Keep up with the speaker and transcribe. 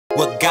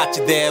What got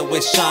you there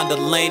with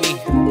DeLaney?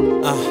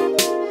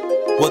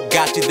 What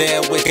got you there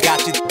with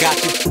got you?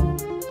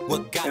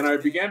 And I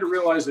began to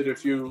realize that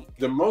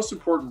the most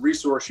important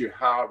resource you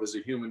have as a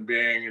human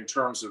being in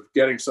terms of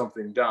getting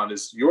something done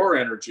is your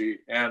energy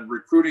and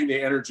recruiting the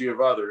energy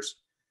of others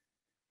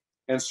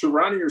and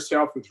surrounding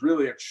yourself with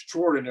really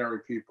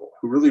extraordinary people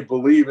who really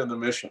believe in the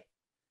mission.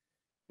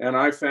 And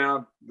I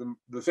found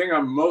the thing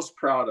I'm most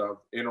proud of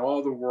in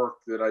all the work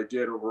that I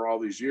did over all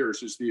these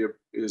years is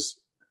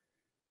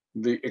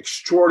the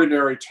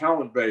extraordinary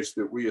talent base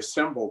that we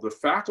assembled. The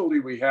faculty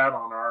we had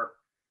on our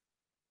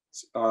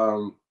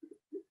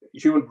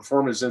Human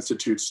Performance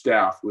Institute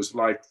staff was,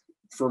 like,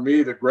 for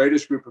me, the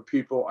greatest group of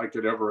people I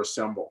could ever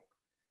assemble.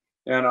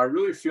 And I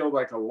really feel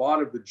like a lot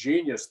of the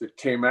genius that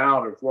came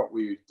out of what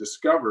we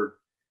discovered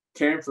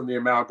came from the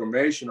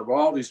amalgamation of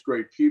all these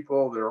great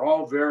people. They're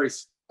all very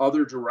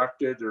other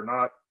directed.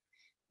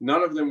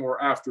 None of them were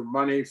after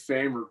money,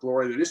 fame, or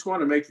glory. They just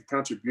want to make a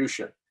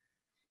contribution.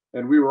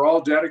 And we were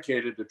all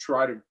dedicated to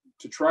try to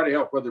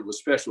help, whether it was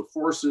special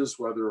forces,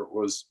 whether it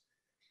was,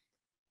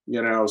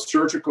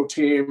 surgical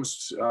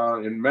teams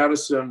in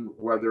medicine,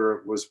 whether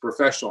it was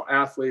professional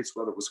athletes,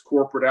 whether it was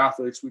corporate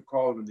athletes, we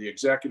call them in the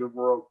executive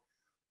world.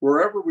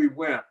 Wherever we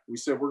went, we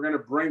said, we're going to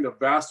bring the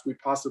best we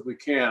possibly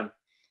can,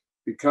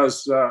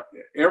 because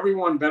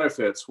everyone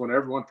benefits when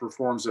everyone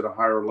performs at a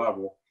higher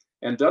level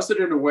and does it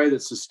in a way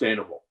that's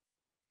sustainable.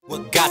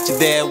 What got you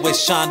there with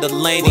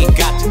DeLaney? What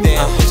got you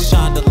there with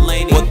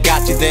DeLaney? What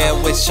got you there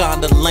with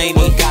DeLaney?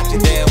 What got you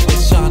there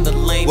with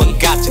DeLaney?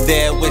 What got you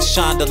there with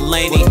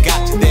DeLaney? What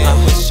got you there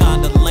with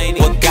DeLaney?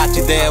 What got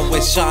you there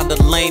with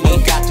DeLaney?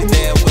 What got you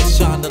there with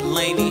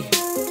DeLaney?